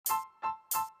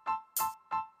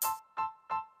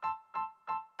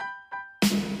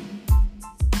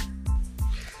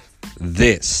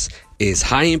This is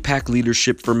High Impact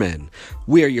Leadership for Men.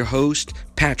 We are your host,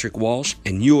 Patrick Walsh,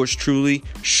 and yours truly,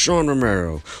 Sean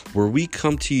Romero, where we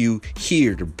come to you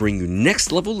here to bring you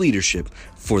next level leadership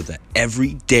for the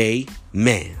everyday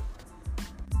man.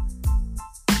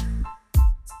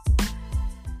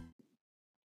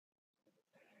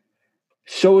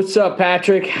 So what's up,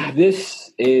 Patrick?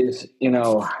 This is,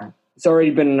 it's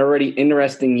already been an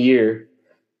interesting year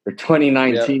for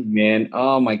 2019, man.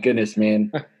 Oh my goodness,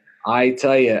 man. I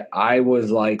tell you, I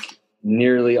was like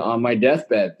nearly on my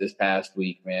deathbed this past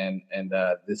week, man. And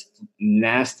this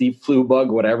nasty flu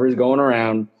bug, whatever is going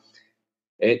around,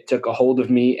 it took a hold of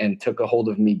me and took a hold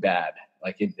of me bad.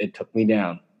 Like it took me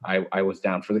down. I was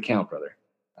down for the count, brother.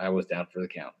 I was down for the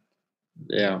count.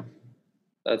 Yeah,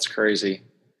 that's crazy.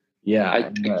 Yeah.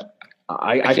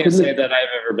 I can't say that I've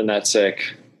ever been that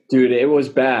sick. Dude, it was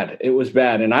bad. It was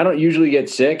bad. And I don't usually get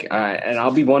sick. And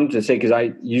I'll be one to say, because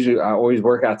I always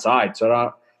work outside. So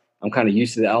I'm kind of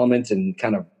used to the elements and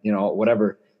kind of,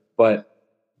 whatever. But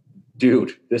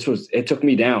dude, it took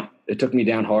me down. It took me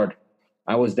down hard.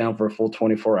 I was down for a full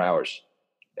 24 hours.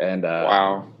 And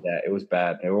wow. Yeah, it was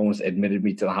bad. They almost admitted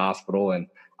me to the hospital and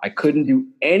I couldn't do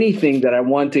anything that I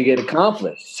wanted to get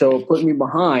accomplished. So it put me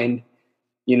behind,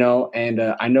 and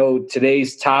I know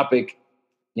today's topic,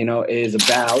 is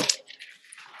about,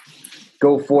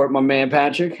 go for it, my man,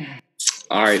 Patrick.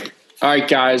 All right,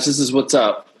 guys, this is what's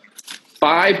up.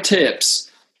 5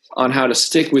 tips on how to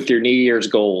stick with your New Year's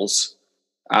goals.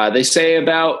 They say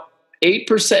about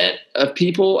 8% of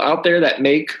people out there that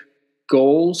make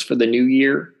goals for the new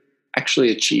year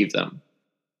actually achieve them.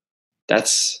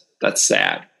 That's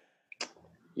sad.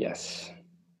 Yes,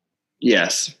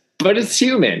 but it's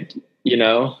human,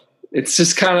 It's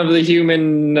just kind of the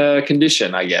human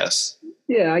condition, I guess.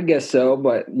 Yeah, I guess so.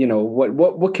 But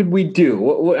what could we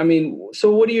do?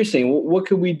 So what are you saying? What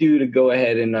could we do to go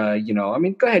ahead and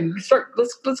go ahead and start?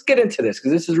 Let's get into this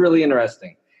because this is really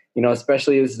interesting.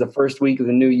 Especially this is the first week of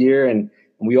the new year, and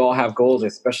we all have goals,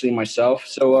 especially myself.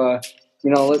 So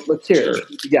let's hear it.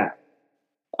 Yeah.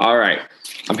 All right,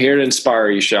 I'm here to inspire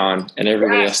you, Sean, and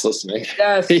everybody else listening.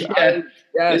 Yes. Yes.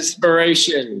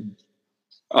 Inspiration.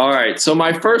 All right. So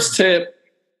my first tip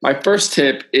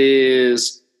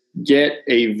is get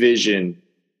a vision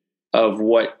of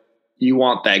what you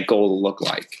want that goal to look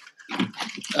like.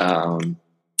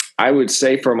 I would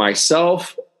say for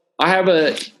myself, I have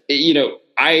a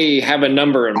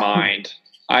number in mind.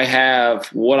 I have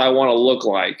what I want to look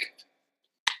like,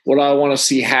 what I want to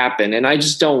see happen. And I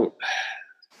just don't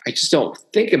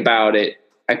think about it.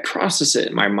 I process it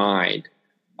in my mind.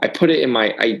 I put it in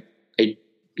I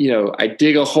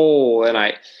dig a hole and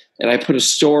I put a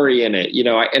story in it,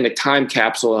 in a time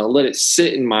capsule, and I let it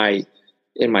sit in my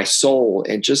soul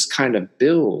and just kind of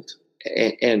build.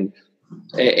 And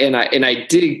I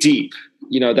dig deep,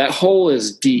 that hole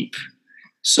is deep.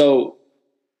 So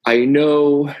I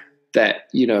know that,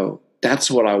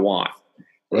 that's what I want.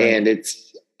 Right.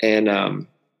 And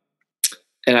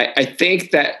I think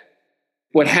that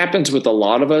what happens with a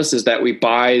lot of us is that we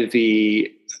buy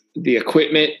the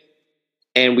equipment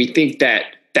and we think that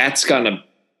that's going to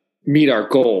meet our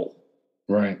goal.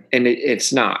 Right. And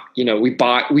it's not, we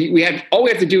have, all we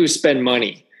have to do is spend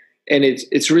money, and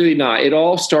it's really not. It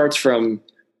all starts from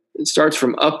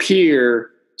up here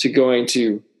to going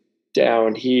to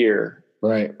down here.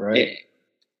 Right.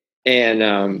 And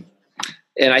I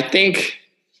think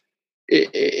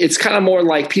it's kind of more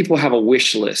like people have a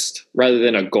wish list rather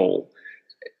than a goal.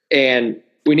 And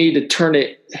we need to kind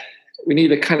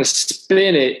of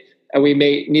spin it, and we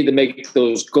may need to make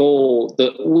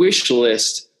the wish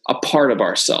list a part of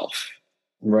ourselves.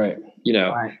 Right.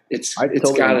 It's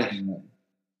got to,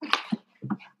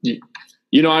 you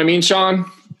know what I mean, Sean?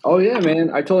 Oh yeah, man.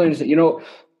 I totally understand.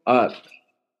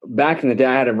 Back in the day,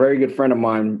 I had a very good friend of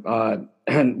mine,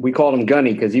 and we called him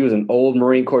Gunny because he was an old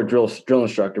Marine Corps drill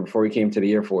instructor before he came to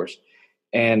the Air Force.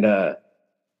 And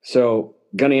so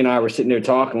Gunny and I were sitting there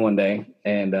talking one day,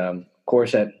 and of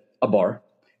course at a bar,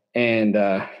 and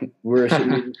we were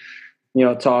sitting,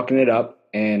 talking it up.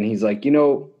 And he's like,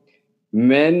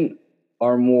 men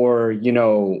are more,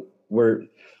 women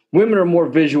are more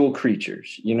visual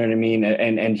creatures. You know what I mean?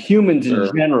 And humans in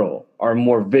general are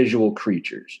more visual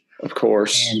creatures. Of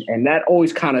course. And that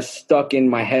always kind of stuck in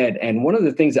my head. And one of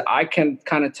the things that I can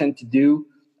kind of tend to do,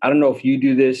 I don't know if you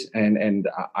do this, and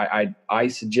I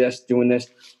suggest doing this,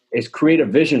 is create a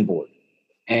vision board.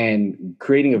 And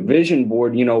creating a vision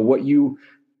board, what you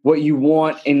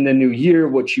want in the new year,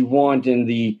 what you want in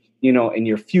the, in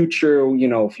your future,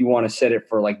 if you want to set it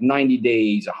for like 90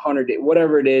 days, 100 days,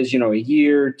 whatever it is, a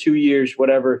year, 2 years,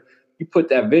 whatever, you put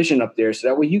that vision up there so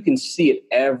that way you can see it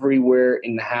everywhere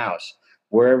in the house,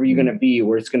 wherever you're going to be,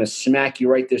 where it's going to smack you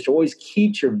right there. So always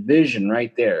keep your vision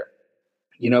right there,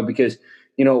 because,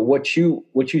 what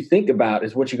you think about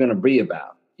is what you're going to be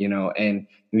about, and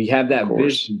you have that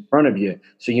vision in front of you.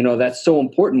 So, that's so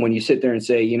important when you sit there and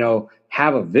say,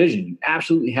 have a vision. You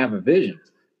absolutely have a vision.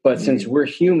 But since we're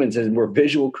humans and we're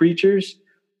visual creatures,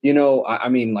 I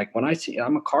mean, like when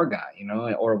I'm a car guy,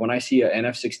 or when I see an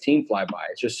F-16 fly by,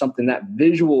 it's just something, that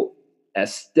visual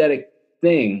aesthetic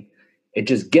thing, it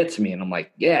just gets me. And I'm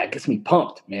like, yeah, it gets me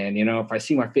pumped, man. If I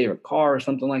see my favorite car or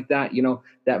something like that,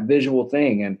 that visual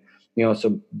thing. And,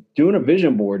 so doing a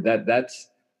vision board,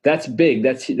 that's big.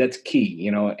 That's key,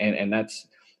 and that's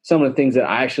some of the things that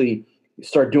I actually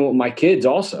start doing with my kids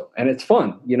also. And it's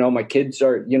fun. My kids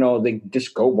are, they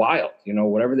just go wild,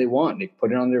 whatever they want. They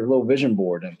put it on their little vision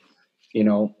board and,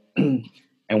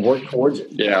 and work towards it.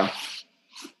 Yeah.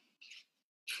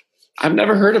 I've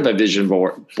never heard of a vision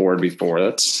board before.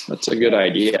 That's a good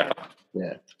idea.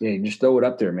 Yeah. Yeah. Just throw it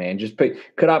up there, man. Just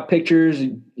cut out pictures,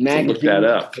 magazines, look that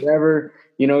up. Whatever,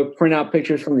 print out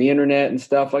pictures from the internet and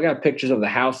stuff. I got pictures of the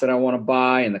house that I want to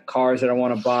buy and the cars that I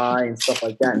want to buy and stuff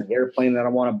like that, and the airplane that I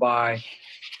want to buy,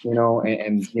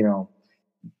 and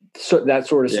so that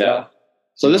sort of stuff.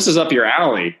 So this is up your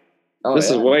alley.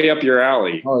 This is way up your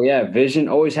alley. Oh yeah. Vision,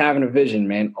 always having a vision,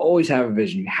 man. Always have a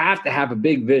vision. You have to have a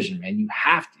big vision, man. You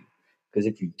have to, because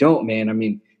if you don't, man, I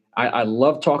mean, I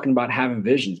love talking about having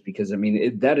visions because, I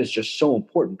mean, that is just so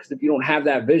important, because if you don't have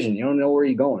that vision, you don't know where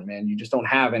you're going, man. You just don't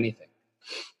have anything.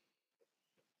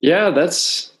 Yeah,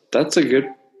 that's a good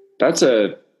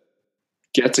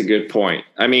point.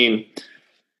 I mean,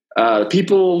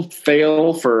 people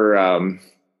fail for,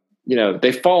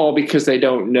 they fall because they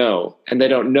don't know, and they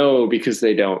don't know because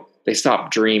they stop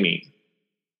dreaming.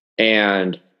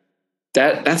 And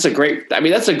that's a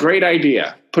great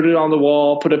idea. Put it on the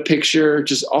wall, put a picture,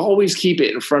 just always keep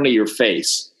it in front of your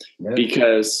face,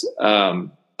 because,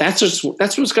 that's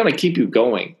what's going to keep you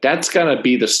going. That's going to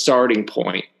be the starting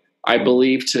point, I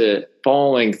believe, to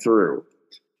following through.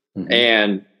 Mm-hmm.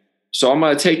 And so I'm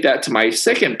going to take that to my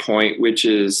second point, which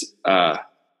is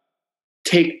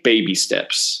take baby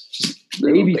steps.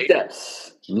 Baby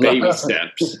steps. Baby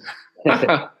steps.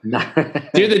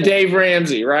 Do the Dave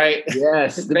Ramsey, right?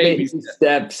 Yes, the baby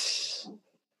steps.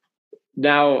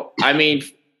 Now, I mean,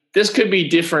 this could be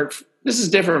different. This is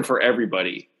different for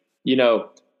everybody.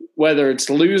 Whether it's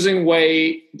losing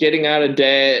weight, getting out of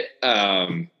debt,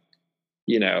 I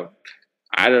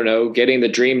don't know, getting the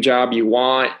dream job you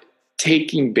want,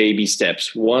 taking baby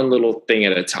steps, one little thing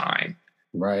at a time.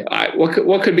 Right.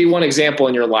 What could be one example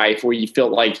in your life where you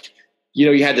felt like,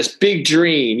 you had this big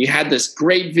dream, you had this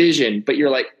great vision, but you're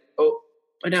like, oh,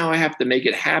 but now I have to make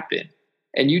it happen.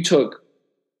 And you took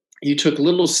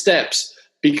little steps,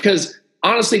 because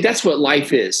honestly, that's what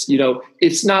life is.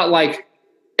 It's not like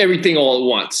everything all at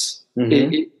once.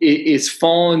 Mm-hmm. It's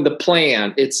following the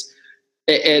plan.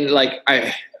 And like,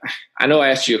 I know I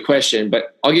asked you a question,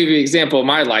 but I'll give you an example of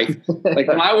my life. Like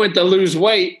when I went to lose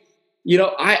weight,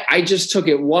 I just took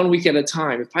it 1 week at a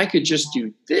time. If I could just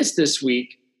do this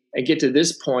week and get to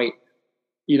this point,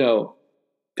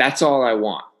 that's all I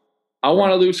want. I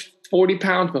want to lose 40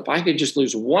 pounds, but if I could just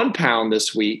lose 1 pound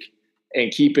this week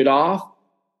and keep it off,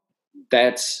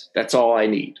 that's all I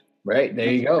need. Right.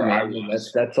 There you go, man.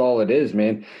 That's all it is,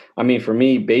 man. I mean, for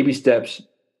me, baby steps,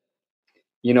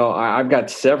 I've got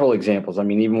several examples. I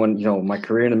mean, even when, my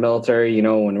career in the military,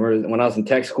 when I was in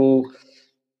tech school,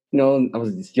 I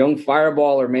was this young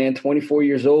fireballer, man, 24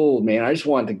 years old, man. I just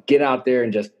wanted to get out there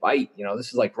and just fight. This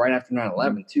is like right after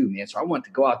 9/11 too, man. So I wanted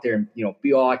to go out there and,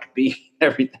 be all I could be,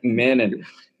 everything, man. And,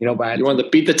 but you wanted to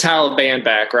beat the Taliban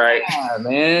back, right? Yeah,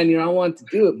 man. I wanted to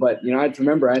do it, but, I had to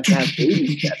remember I had to have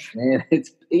baby steps, man.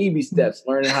 It's baby steps,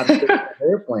 learning how to fix an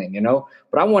airplane,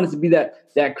 But I wanted to be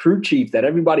that crew chief that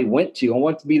everybody went to. I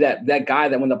wanted to be that guy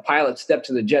that when the pilot stepped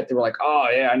to the jet, they were like, oh,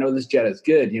 yeah, I know this jet is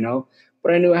good,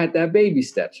 But I knew I had to have baby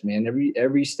steps, man.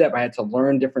 Every step I had to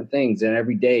learn different things. And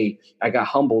every day I got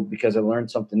humbled because I learned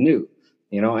something new,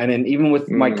 And then even with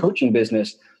my coaching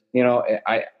business,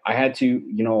 I had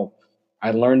to, I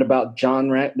learned about John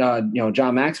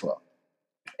Maxwell.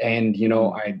 And,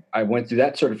 I went through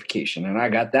that certification and I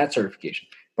got that certification.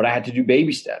 But I had to do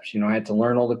baby steps. I had to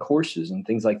learn all the courses and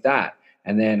things like that.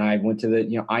 And then I went to the,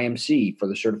 IMC for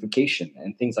the certification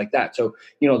and things like that. So,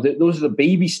 those are the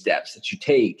baby steps that you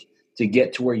take to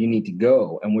get to where you need to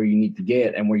go and where you need to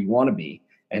get and where you want to be.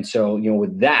 And so,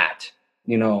 with that,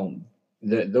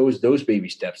 those baby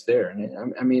steps there.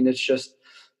 And I mean, it's just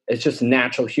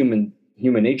natural human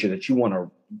nature that you want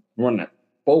to run it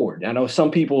forward. I know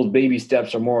some people's baby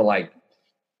steps are more like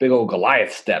big old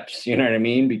Goliath steps. You know what I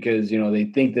mean? Because, they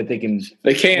think that they can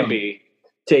be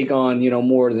take on,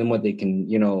 more than what they can,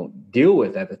 deal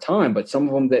with at the time. But some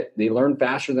of them that they learn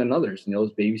faster than others. And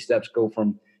those baby steps go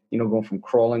from, going from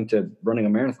crawling to running a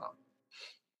marathon.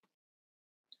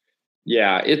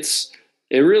 Yeah, it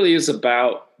really is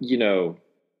about,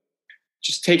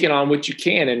 just taking on what you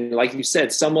can. And like you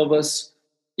said, some of us,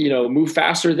 move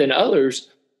faster than others.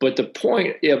 But the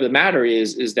point of the matter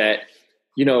is that,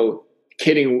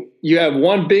 you have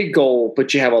one big goal,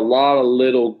 but you have a lot of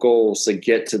little goals to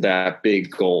get to that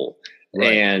big goal.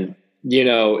 Right. And,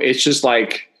 it's just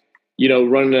like,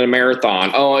 running a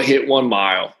marathon. Oh, I hit 1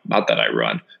 mile. Not that I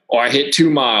run. Or I hit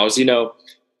 2 miles, and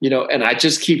I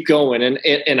just keep going and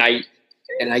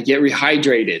I get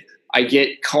rehydrated. I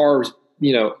get carbs,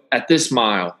 at this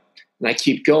mile, and I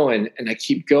keep going and I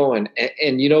keep going.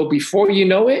 And before you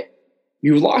know it,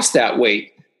 you lost that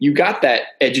weight. You got that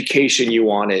education you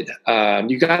wanted.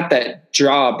 You got that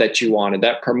job that you wanted,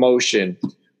 that promotion,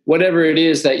 whatever it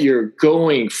is that you're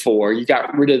going for. You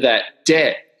got rid of that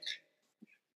debt.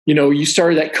 You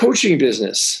started that coaching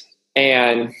business,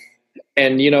 and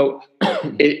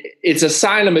it's a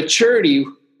sign of maturity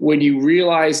when you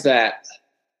realize that,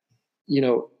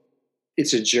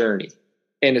 it's a journey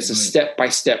and it's a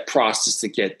step-by-step process to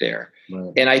get there.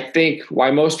 Right. And I think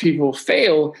why most people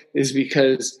fail is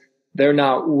because they're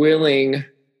not willing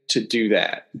to do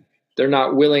that. They're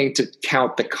not willing to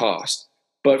count the cost.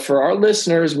 But for our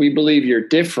listeners, we believe you're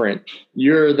different.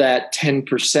 You're that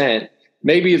 10%.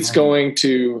 Maybe it's going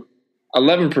to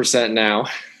 11% now.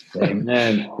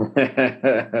 Amen.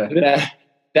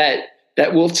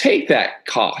 that will take that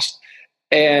cost.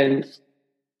 And,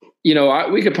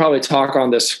 we could probably talk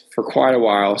on this for quite a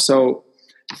while. So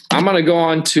I'm going to go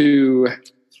on to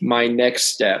my next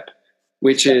step,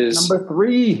 which is number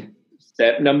 3.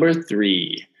 Step number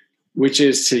 3, which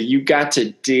is you got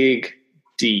to dig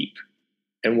deep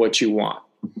in what you want.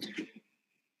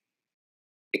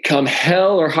 Come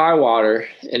hell or high water,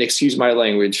 and excuse my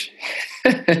language,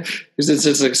 because it's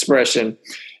this expression,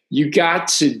 you got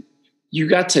to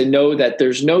know that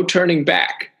there's no turning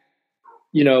back.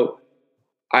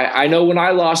 I know when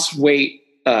I lost weight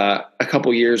a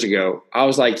couple years ago, I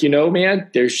was like,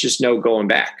 man, there's just no going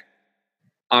back.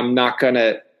 I'm not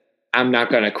gonna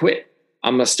quit.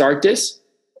 I'm gonna start this,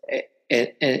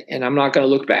 and I'm not gonna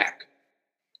look back.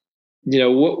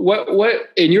 What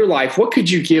in your life, what could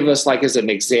you give us like as an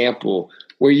example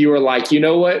where you were like,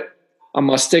 what, I'm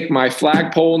gonna stick my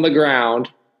flagpole in the ground,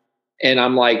 and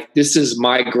I'm like, this is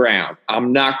my ground.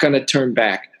 I'm not gonna turn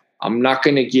back. I'm not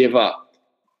gonna give up.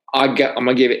 I'm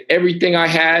gonna give it everything I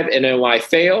have, and then when I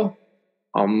fail,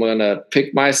 I'm gonna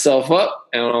pick myself up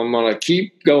and I'm gonna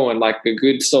keep going like a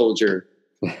good soldier.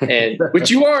 But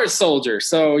you are a soldier,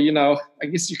 so I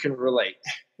guess you can relate.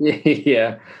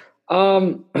 Yeah.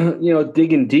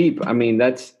 Digging deep. I mean,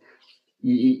 that's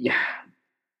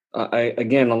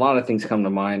again, a lot of things come to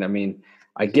mind. I mean,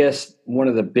 I guess one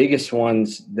of the biggest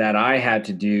ones that I had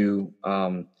to do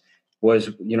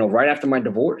was, right after my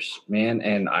divorce, man.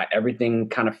 And everything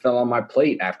kind of fell on my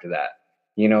plate after that,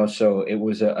 so it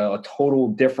was a total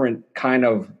different kind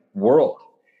of world.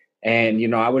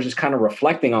 And, I was just kind of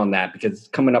reflecting on that because it's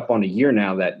coming up on a year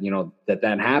now that,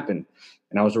 that happened.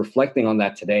 And I was reflecting on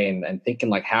that today and thinking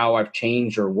like how I've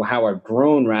changed or how I've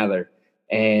grown rather,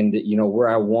 and, where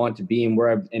I want to be and where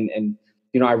I've, and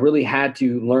I really had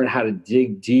to learn how to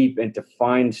dig deep and to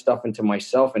find stuff into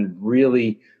myself and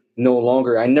really no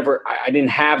longer, I didn't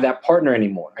have that partner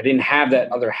anymore. I didn't have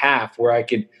that other half where I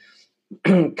could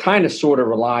kind of sort of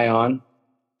rely on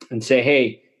and say,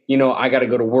 hey, I got to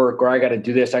go to work or I got to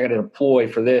do this. I got to deploy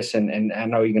for this. And I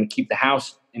know you're going to keep the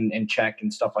house in check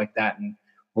and stuff like that. And,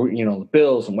 the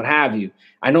bills and what have you.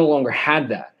 I no longer had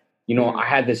that. I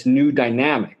had this new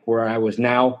dynamic where I was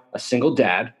now a single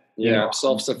dad.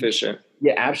 Self-sufficient.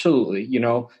 Yeah, absolutely.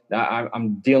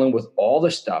 I'm dealing with all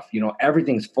this stuff.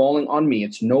 Everything's falling on me.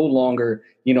 It's no longer,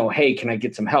 hey, can I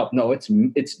get some help? No, it's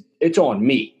on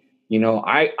me.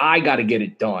 I got to get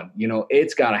it done.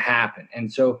 It's got to happen.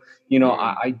 And so,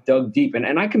 I dug deep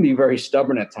and I can be very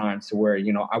stubborn at times to where,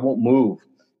 I won't move.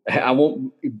 I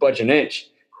won't budge an inch,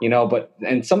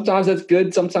 and sometimes that's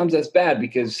good. Sometimes that's bad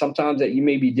because sometimes that you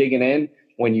may be digging in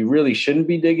when you really shouldn't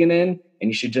be digging in, and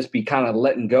you should just be kind of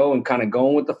letting go and kind of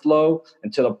going with the flow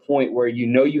until the point where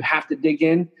you have to dig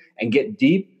in and get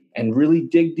deep and really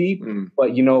dig deep.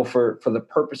 But for the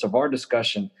purpose of our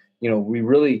discussion, we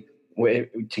really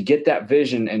to get that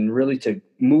vision and really to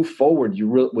move forward,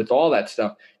 with all that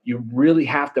stuff, you really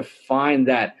have to find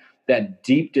that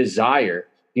deep desire,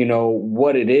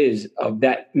 what it is of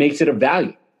that makes it of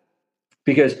value.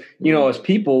 because, as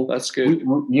people, that's good.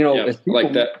 As people,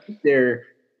 like that.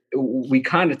 We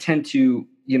kind of tend to,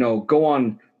 go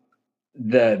on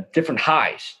the different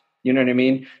highs. You know what I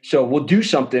mean? So we'll do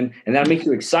something and that makes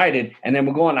you excited. And then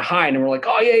we'll go on a high and then we're like,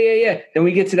 oh, yeah. Then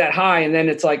we get to that high and then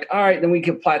it's like, all right, then we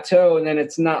can plateau. And then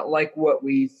it's not like what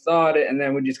we thought it. And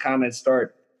then we just kind of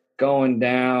start going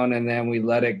down and then we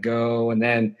let it go. And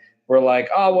then we're like,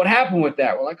 oh, what happened with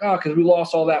that? We're like, oh, because we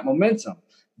lost all that momentum.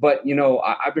 But,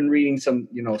 I've been reading some,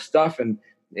 stuff and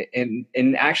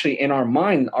actually in our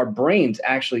mind, our brains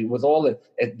actually with all the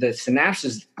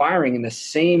synapses firing in the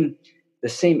same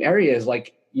areas,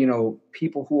 like,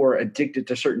 people who are addicted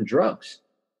to certain drugs,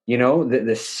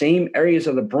 the same areas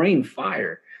of the brain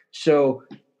fire. So,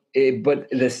 what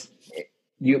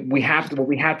we have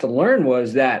to learn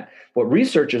was that what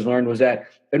researchers learned was that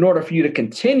in order for you to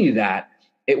continue that,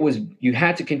 you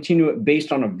had to continue it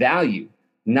based on a value,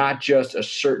 not just a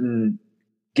certain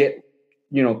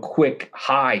quick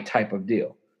high type of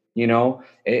deal.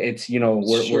 It's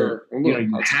sure.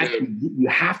 You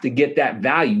have to get that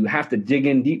value. You have to dig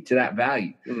in deep to that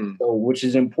value. So, which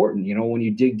is important. When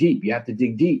you dig deep, you have to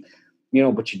dig deep.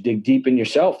 But you dig deep in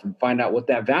yourself and find out what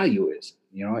that value is.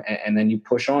 And then you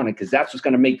push on it because that's what's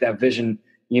going to make that vision,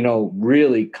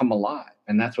 really come alive.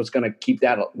 And that's what's going to keep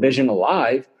that vision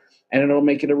alive, and it'll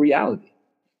make it a reality.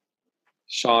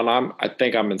 Sean, I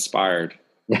think I'm inspired.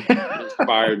 You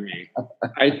inspired me.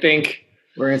 I think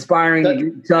we're inspiring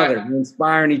each other. We're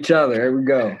inspiring each other. Here we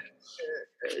go.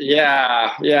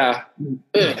 Yeah.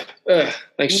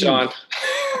 Thanks, Sean.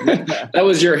 That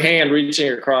was your hand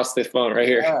reaching across the phone right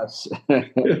here. Yes.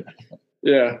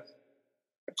 Yeah.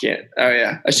 I can't. Oh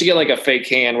yeah. I should get like a fake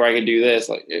hand where I can do this,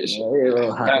 like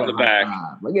down the back.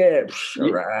 Look at it.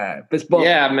 All right. Fist bump.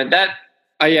 Yeah, man.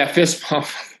 Fist bump.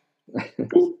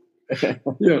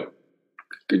 Yeah.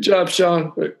 Good job,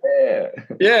 Sean.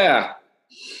 Yeah.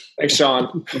 Thanks,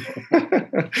 Sean.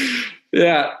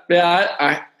 Yeah.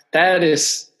 That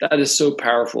is so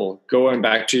powerful. Going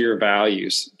back to your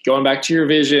values, going back to your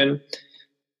vision,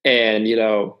 and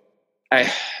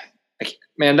that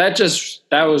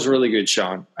was really good,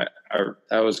 Sean.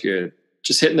 That was good.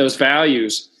 Just hitting those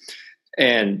values,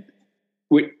 and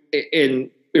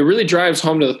it really drives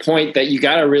home to the point that you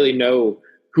got to really know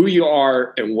who you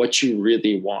are and what you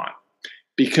really want,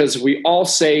 because we all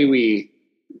say we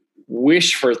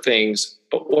wish for things,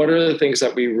 but what are the things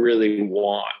that we really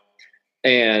want?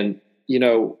 And,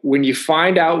 when you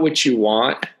find out what you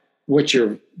want, what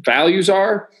your values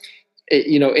are,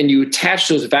 and you attach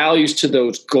those values to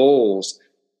those goals,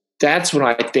 that's when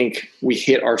I think we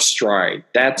hit our stride.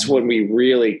 That's when we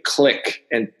really click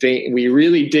and we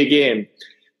really dig in.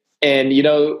 And,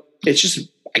 it's just,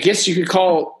 I guess you could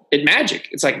call it magic.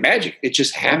 It's like magic. It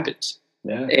just happens.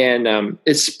 Yeah. And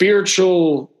it's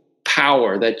spiritual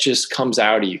power that just comes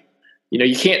out of you.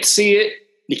 You can't see it.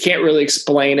 You can't really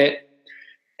explain it.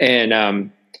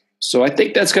 And so I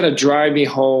think that's going to drive me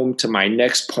home to my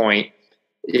next point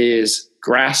is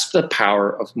grasp the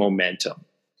power of momentum.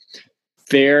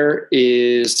 There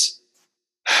is,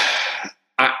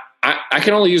 I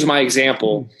can only use my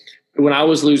example. When I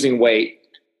was losing weight,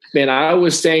 then I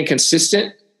was staying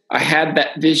consistent. I had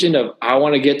that vision of, I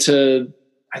want to get to,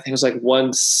 I think it was like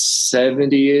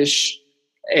 170-ish.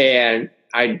 And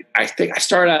I think I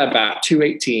started at about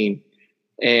 218.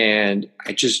 And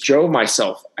I just drove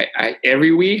myself. I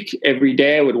every week, every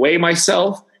day, I would weigh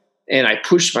myself, and I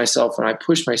pushed myself, and I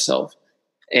pushed myself.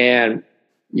 And,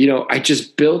 I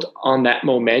just built on that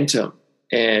momentum.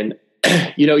 And,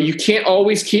 you can't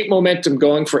always keep momentum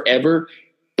going forever,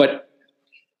 but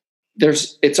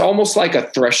it's almost like a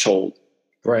threshold.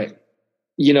 Right.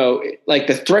 Like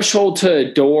the threshold to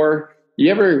a door.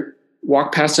 You ever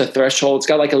walk past a threshold? It's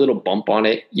got like a little bump on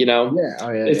it, Yeah.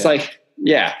 Oh, yeah. It's like,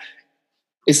 yeah.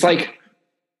 It's like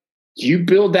you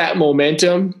build that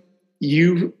momentum,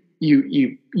 you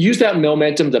use that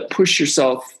momentum to push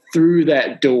yourself through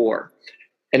that door.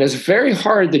 And it's very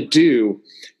hard to do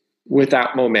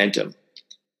without momentum,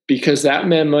 because that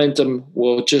momentum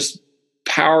will just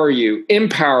empower you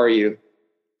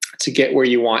to get where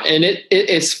you want. And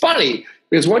it's funny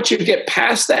because once you get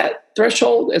past that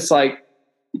threshold, it's like,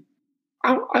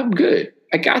 I'm good.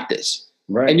 I got this.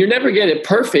 Right. And you never get it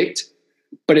perfect.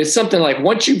 But it's something like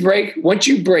once you break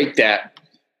that,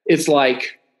 it's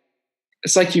like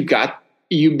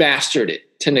you mastered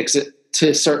it to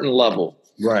a certain level.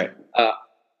 Right.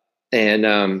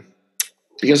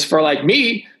 Because for like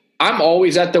me, I'm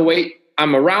always at the weight.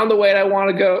 I'm around the weight I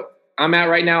want to go. I'm at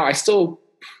right now. I still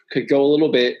could go a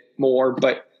little bit more,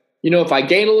 but if I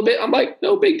gain a little bit, I'm like,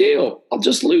 no big deal. I'll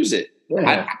just lose it.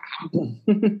 Yeah.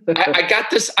 I got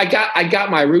this. I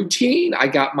got my routine. I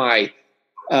got my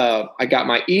I got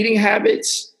my eating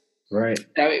habits. Right.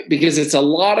 Because it's a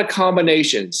lot of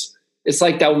combinations. It's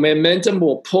like that momentum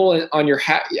will pull on your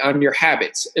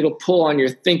habits. It'll pull on your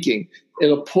thinking.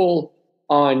 It'll pull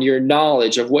on your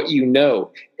knowledge of what you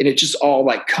know. And it just all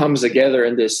like comes together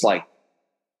in this like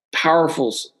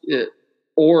powerful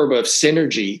orb of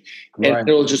synergy. And Right.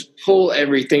 it'll just pull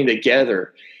everything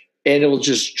together. And it'll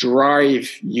just drive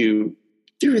you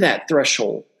through that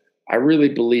threshold. I really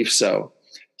believe so.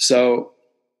 So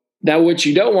now what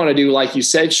you don't want to do, like you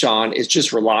said, Sean, is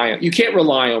just you can't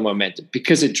rely on momentum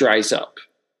because it dries up.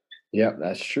 Yep,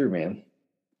 that's true, man.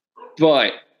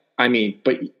 But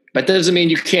that doesn't mean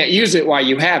you can't use it while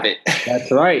you have it. That's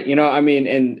right.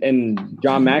 And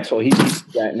John Maxwell, he teaches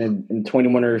that in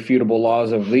 21 Irrefutable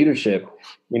Laws of Leadership,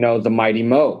 the mighty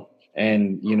Mo.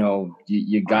 And,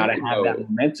 you got to have that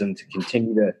momentum to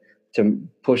continue to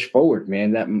push forward,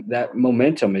 man. That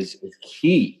momentum is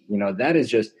key. That is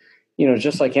just,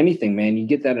 just like anything, man. You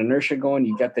get that inertia going,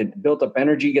 you got the built up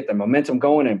energy, you get the momentum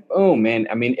going, and boom, man.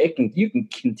 I mean, you can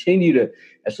continue to,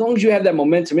 as long as you have that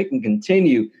momentum, it can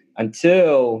continue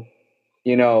until,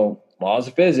 laws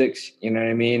of physics, you know what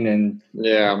I mean? And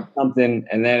something,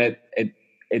 and then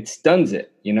it stuns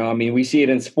it. We see it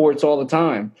in sports all the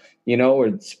time,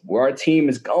 where our team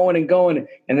is going and going,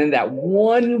 and then that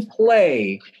one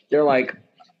play, they're like,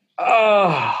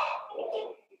 oh,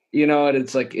 and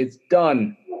it's like, it's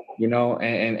done,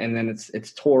 and then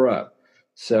it's tore up.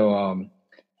 So,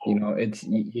 it's,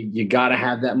 you gotta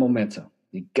have that momentum.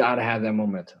 You gotta have that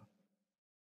momentum.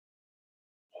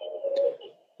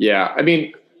 Yeah. I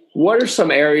mean, what are some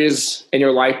areas in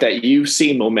your life that you've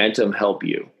seen momentum help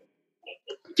you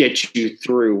get you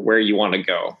through where you want to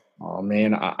go? Oh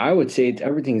man, I would say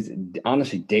everything's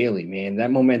honestly daily, man. That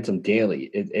momentum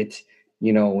daily. It's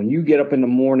when you get up in the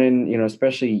morning,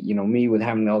 especially, me with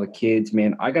having all the kids,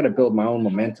 man, I got to build my own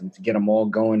momentum to get them all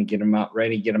going and get them out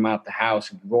ready, get them out the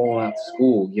house, rolling out to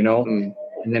school,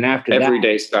 And then after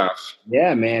everyday stuff.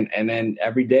 Yeah, man. And then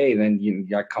every day, then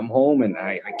I come home and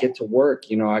I get to work.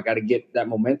 I got to get that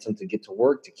momentum to get to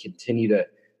work, to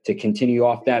continue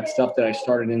off that stuff that I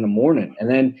started in the morning. And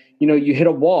then, you hit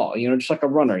a wall, just like a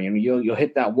runner, you'll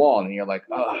hit that wall and you're like,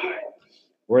 oh,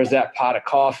 where's that pot of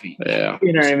coffee? Yeah.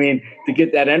 You know what I mean? To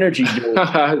get that energy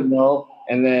going,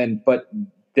 and then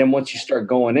once you start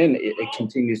going in, it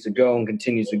continues to go and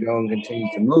continues to go and continues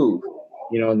to move,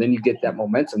 and then you get that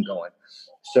momentum going.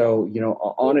 So,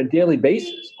 on a daily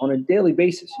basis,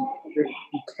 you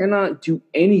cannot do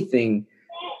anything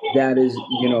that is,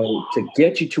 to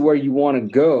get you to where you want to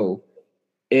go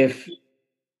if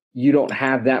you don't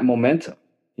have that momentum.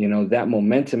 That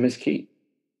momentum is key.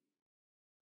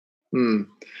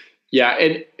 Yeah.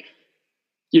 And,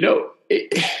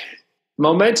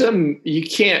 momentum,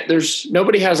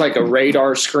 nobody has like a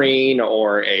radar screen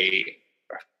or a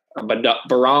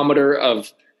barometer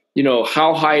of,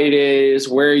 how high it is,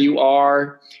 where you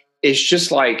are. It's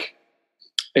just like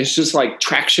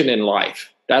traction in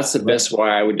life. That's the best way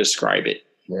I would describe it.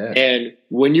 Yeah. And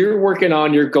when you're working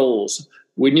on your goals,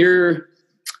 when you're,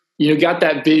 got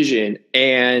that vision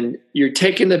and you're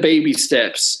taking the baby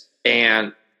steps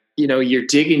and, you're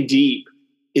digging deep,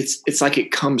 it's like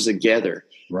it comes together.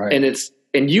 Right.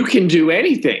 And you can do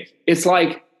anything. It's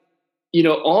like,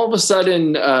 all of a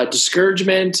sudden,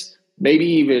 discouragement, maybe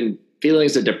even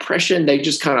feelings of depression, they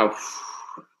just kind of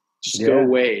go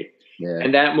away. Yeah.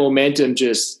 And that momentum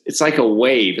it's like a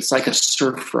wave. It's like a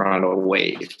surfer on a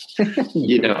wave.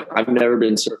 I've never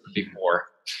been surfing before.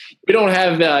 We don't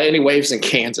have any waves in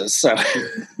Kansas. So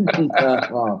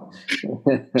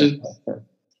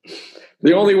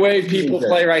the only wave people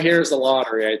play right here is the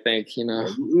lottery, I think,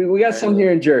 We got some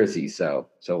here in Jersey. So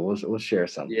we'll share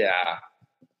some. Yeah.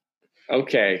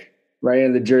 Okay. Right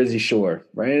in the Jersey Shore.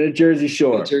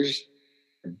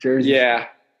 Jersey. Yeah.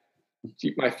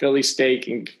 Keep my Philly steak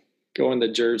and go in the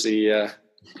Jersey. You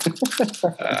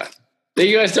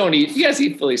guys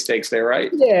eat Philly steaks there, right?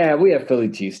 Yeah, we have Philly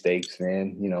cheesesteaks,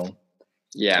 man.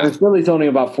 Yeah. And Philly's only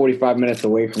about 45 minutes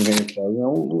away from here, so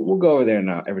we'll go over there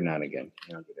now every now and again.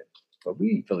 But we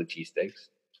eat Philly cheesesteaks.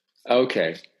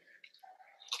 Okay.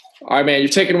 All right, man. You're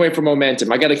taking away from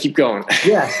momentum. I got to keep going.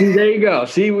 Yeah. See, there you go.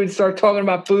 See, we start talking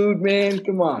about food, man.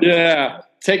 Come on. Yeah.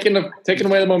 Taking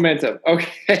away the momentum.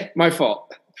 Okay. My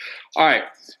fault. All right.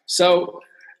 So,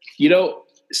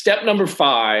 step number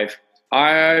 5,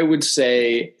 I would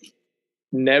say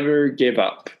never give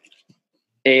up.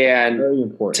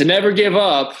 And to never give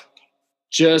up,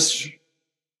 just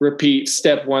repeat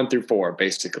step 1 through 4,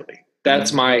 basically.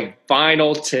 That's my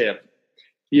final tip.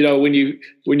 When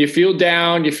you feel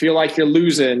down, you feel like you're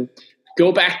losing,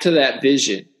 go back to that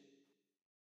vision.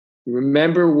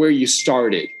 Remember where you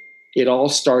started. it all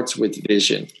starts with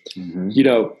vision. Mm-hmm. You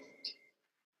know,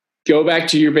 go back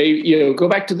to your baby, you know, go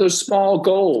back to those small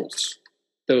goals,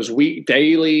 those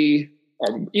daily,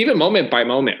 or even moment by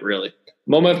moment, really.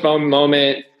 Moment by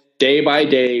moment, day by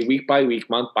day, week by week,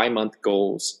 month by month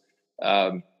goals.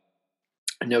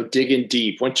 Digging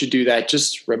deep. Once you do that,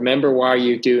 just remember why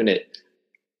you're doing it.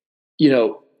 You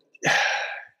know,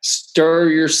 stir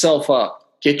yourself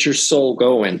up, get your soul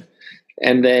going.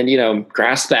 And then, you know,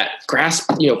 grasp,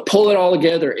 you know, pull it all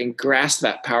together and grasp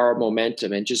that power of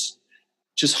momentum and just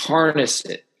harness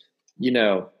it, you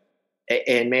know,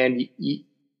 and man,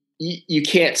 you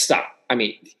can't stop. I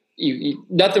mean,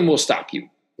 nothing will stop you.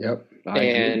 Yep.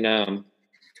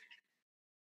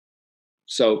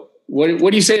 So what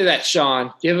do you say to that,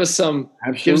 Sean? Give us some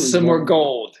more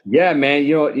gold. Yeah, man.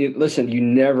 You know, listen, you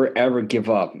never, ever give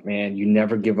up, man. You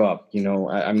never give up. You know,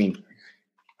 I mean,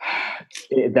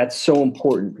 that's so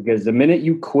important because the minute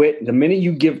you quit, the minute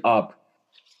you give up,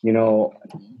 you know,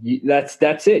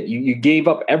 that's it. You gave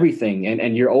up everything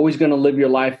and you're always going to live your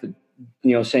life,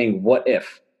 you know, saying, what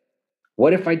if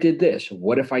I did this?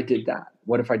 What if I did that?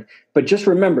 But just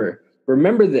remember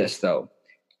this though,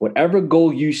 whatever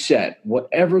goal you set,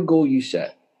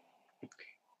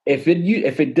 if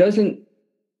it doesn't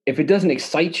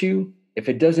excite you, if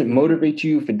it doesn't motivate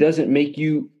you, if it doesn't make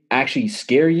you actually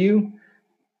scare you,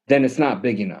 then it's not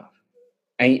big enough.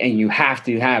 And you have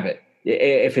to have it.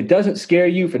 If it doesn't scare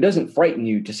you, if it doesn't frighten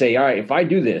you to say, all right, if I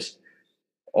do this,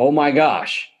 oh my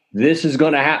gosh, this is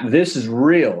going to happen, this is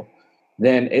real,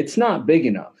 then it's not big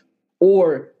enough.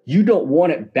 Or you don't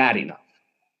want it bad enough.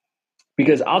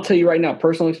 Because I'll tell you right now,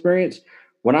 personal experience,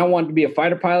 when I wanted to be a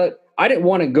fighter pilot, I didn't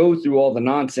want to go through all the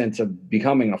nonsense of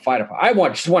becoming a fighter pilot. I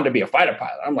just wanted to be a fighter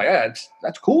pilot. I'm like,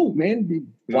 that's cool, man. Be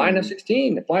flying a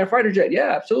 16, fly a fighter jet.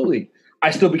 Yeah, absolutely.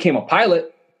 I still became a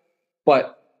pilot,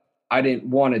 but I didn't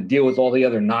want to deal with all the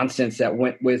other nonsense that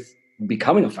went with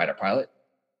becoming a fighter pilot.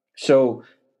 So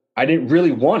I didn't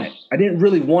really want it. I didn't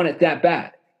really want it that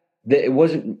bad. It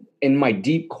wasn't in my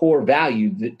deep core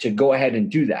value to go ahead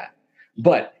and do that.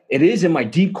 But it is in my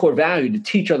deep core value to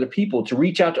teach other people, to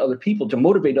reach out to other people, to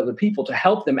motivate other people, to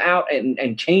help them out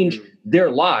and change their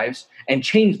lives and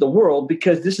change the world,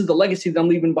 because this is the legacy that I'm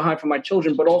leaving behind for my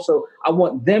children, but also I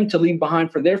want them to leave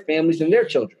behind for their families and their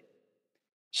children.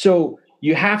 So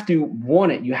you have to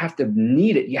want it. You have to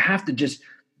need it. You have to just,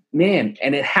 man,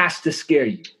 and it has to scare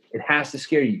you. It has to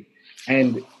scare you.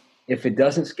 And if it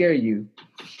doesn't scare you,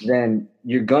 then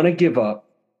you're going to give up.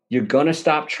 You're going to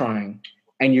stop trying.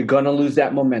 And you're going to lose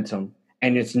that momentum,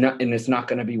 and it's not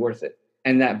going to be worth it.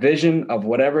 And that vision of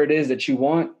whatever it is that you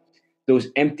want, those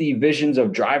empty visions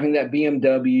of driving that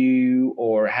BMW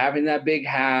or having that big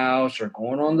house or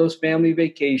going on those family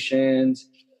vacations,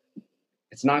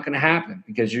 it's not going to happen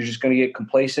because you're just going to get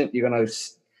complacent. You're going to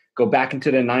go back into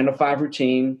the 9-to-5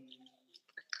 routine,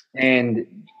 and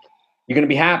you're going to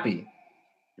be happy.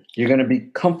 You're going to be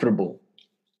comfortable,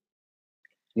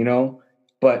 you know,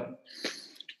 but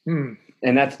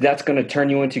and that's going to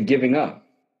turn you into giving up.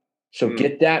 So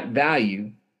get that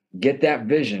value, get that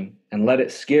vision, and let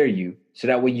it scare you so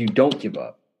that way you don't give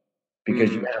up,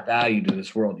 because you add value to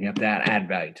this world. You have to add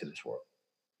value to this world.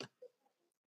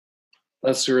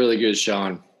 That's really good,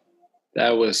 Sean.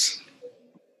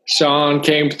 Sean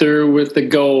came through with the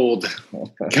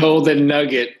golden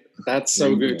nugget. That's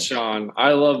so good, Sean.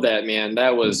 I love that, man.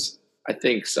 That was, I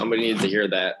think somebody needed to hear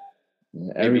that.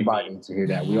 Everybody needs to hear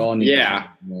that. We all need to hear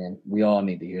that, man. We all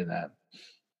need to hear that.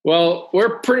 Well,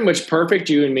 we're pretty much perfect,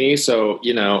 you and me. So,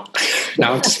 you know,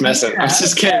 now I'm just messing. I'm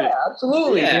just kidding. Yeah,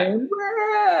 absolutely, man.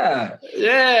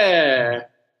 Yeah.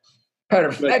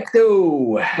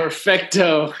 Perfecto.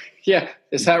 Yeah.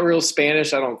 Is that real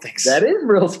Spanish? I don't think so. That is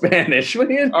real Spanish.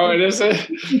 Oh, it is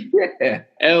it? Yeah.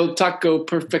 El taco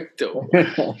perfecto.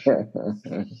 That's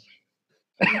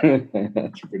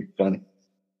pretty funny.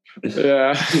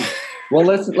 Yeah. Well,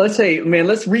 let's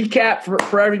recap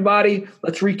for everybody.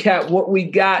 Let's recap what we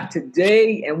got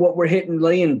today and what we're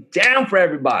laying down for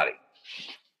everybody.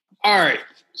 All right.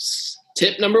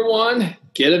 Tip number 1,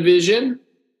 get a vision,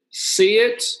 see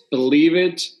it, believe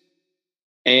it.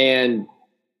 And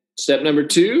step number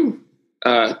 2,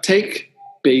 take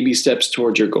baby steps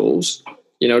towards your goals.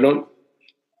 You know,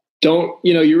 don't,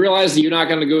 you know, you realize that you're not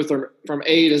going to go from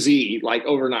A to Z like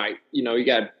overnight. You know, you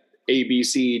got A, B,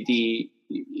 C, D,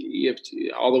 you have to,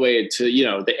 all the way to, you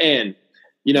know, the end.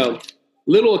 You know,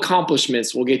 little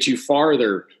accomplishments will get you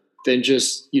farther than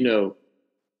just, you know,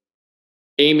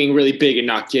 aiming really big and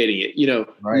not getting it. You know,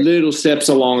 Little steps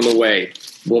along the way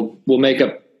will make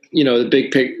up, you know, the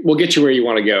big pic. Will get you where you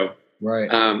want to go. Right.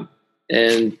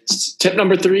 And tip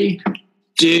number 3,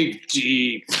 dig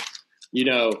deep. You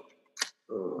know,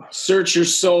 Search your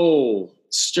soul.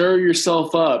 Stir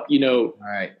yourself up. All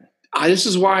right. This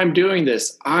is why I'm doing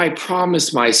this. I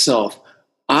promise myself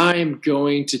I'm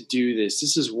going to do this.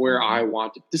 This is where I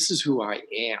want to. This is who I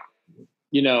am.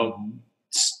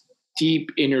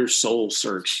 Deep inner soul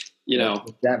search.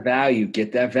 Get that value.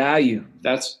 Get that value.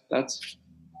 That's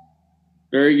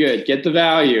very good. Get the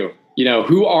value.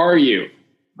 Who are you?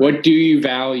 What do you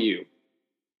value?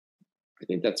 I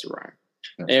think that's right.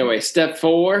 Anyway, step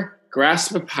 4,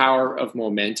 grasp the power of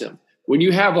momentum. When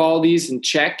you have all these in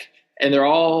check and they're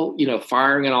all,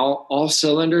 firing on all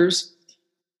cylinders,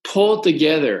 pull it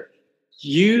together.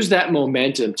 Use that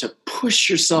momentum to push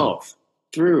yourself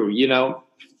through,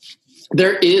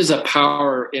 There is a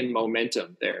power in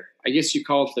momentum there. I guess you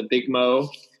call it the big Mo.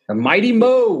 The mighty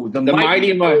Mo. The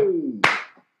mighty Mo.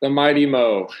 The mighty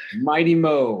Mo. Mighty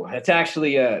Mo. That's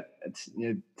actually a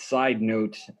side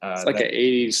note. It's like an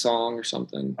 80s song or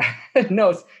something.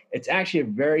 No, it's actually a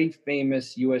very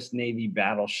famous U.S. Navy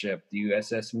battleship, the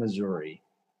USS Missouri.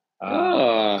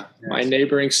 My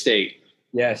neighboring state.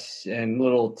 Yes, and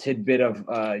little tidbit of,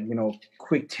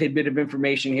 quick tidbit of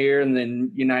information here in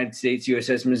the United States,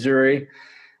 USS Missouri.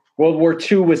 World War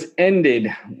II was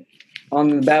ended on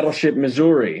the battleship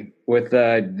Missouri with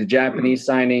the Japanese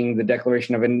signing the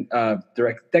Declaration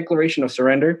of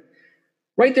Surrender.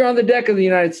 Right there on the deck of the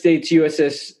United States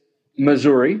USS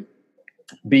Missouri,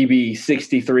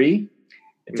 BB-63.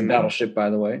 It's a battleship, by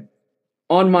the way.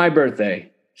 On my birthday,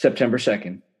 September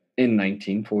 2nd, in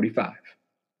 1945.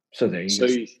 So there you go.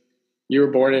 So you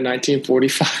were born in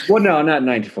 1945? Well, no, not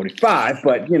 1945,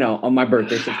 but, on my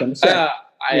birthday, September 2nd.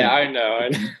 I know.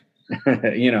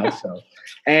 So.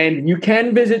 And you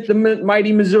can visit the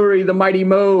mighty Missouri, the mighty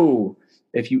Mo,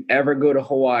 if you ever go to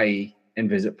Hawaii and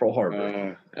visit Pearl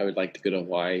Harbor. I would like to go to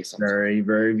Hawaii sometime. Very,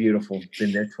 very beautiful.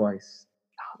 Been there twice.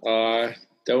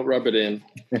 Don't rub it in.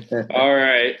 All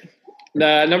right.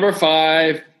 Number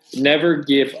 5, never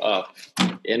give up.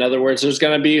 In other words, there's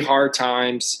going to be hard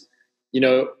times.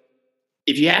 If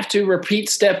you have to repeat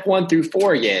step 1 through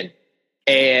 4 again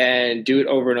and do it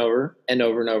over and over and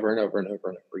over and over and over and over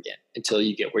and over again until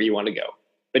you get where you want to go.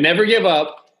 But never give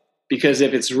up, because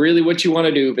if it's really what you want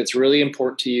to do, if it's really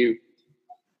important to you,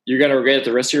 you're going to regret it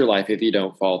the rest of your life if you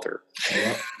don't follow through.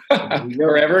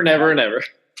 Forever, never, never.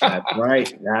 That's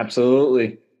right.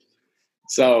 Absolutely.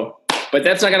 So, but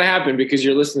that's not going to happen because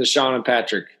you're listening to Sean and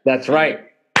Patrick. That's right.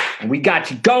 And we got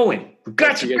you going. We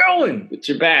got you going. Get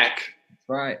your back. That's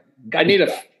right. I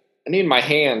need my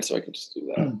hand so I can just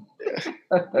do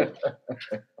that.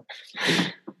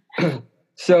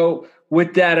 So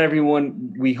with that,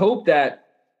 everyone, we hope that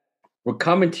we're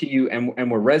coming to you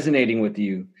and we're resonating with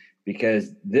you,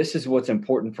 because this is what's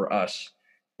important for us,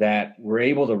 that we're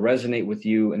able to resonate with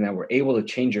you and that we're able to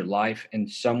change your life in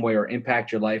some way or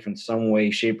impact your life in some way,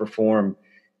 shape, or form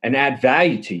and add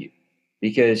value to you.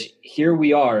 Because here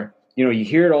we are, you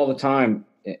hear it all the time.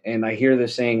 And I hear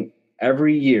this saying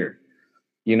every year,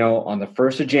 on the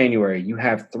 1st of January, you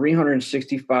have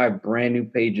 365 brand new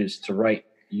pages to write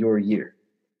your year.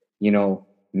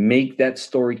 Make that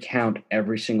story count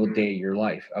every single day of your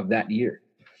life of that year.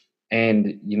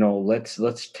 And,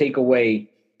 let's take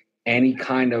away any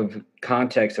kind of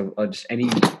context of just any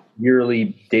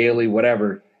yearly, daily,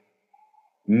 whatever.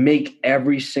 Make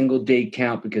every single day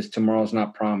count, because tomorrow's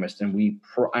not promised. And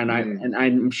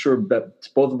I'm sure that it's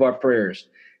both of our prayers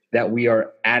that we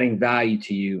are adding value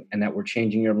to you and that we're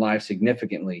changing your life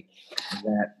significantly,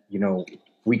 that,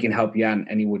 we can help you out in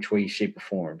any which way, shape, or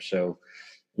form. So,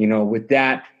 with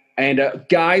that, and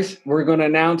guys, we're going to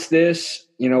announce this,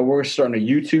 we're starting a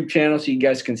YouTube channel so you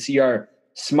guys can see our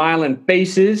smiling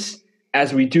faces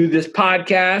as we do this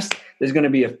podcast. There's going to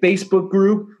be a Facebook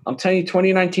group. I'm telling you,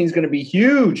 2019 is going to be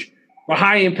huge for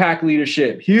high impact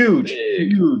leadership. Huge.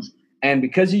 And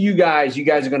because of you guys are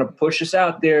going to push us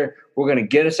out there. We're going to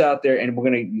get us out there, and we're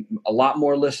going to get a lot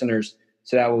more listeners,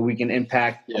 so that way we can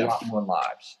impact a lot more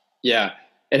lives. Yeah.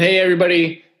 And hey,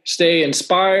 everybody, stay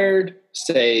inspired,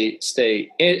 stay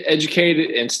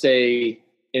educated, and stay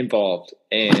involved.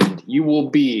 And you will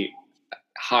be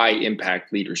high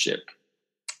impact leadership.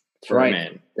 That's right.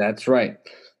 Man. That's right.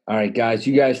 All right, guys,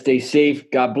 you guys stay safe.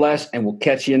 God bless, and we'll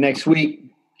catch you next week.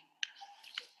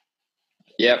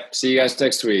 Yep. See you guys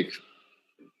next week.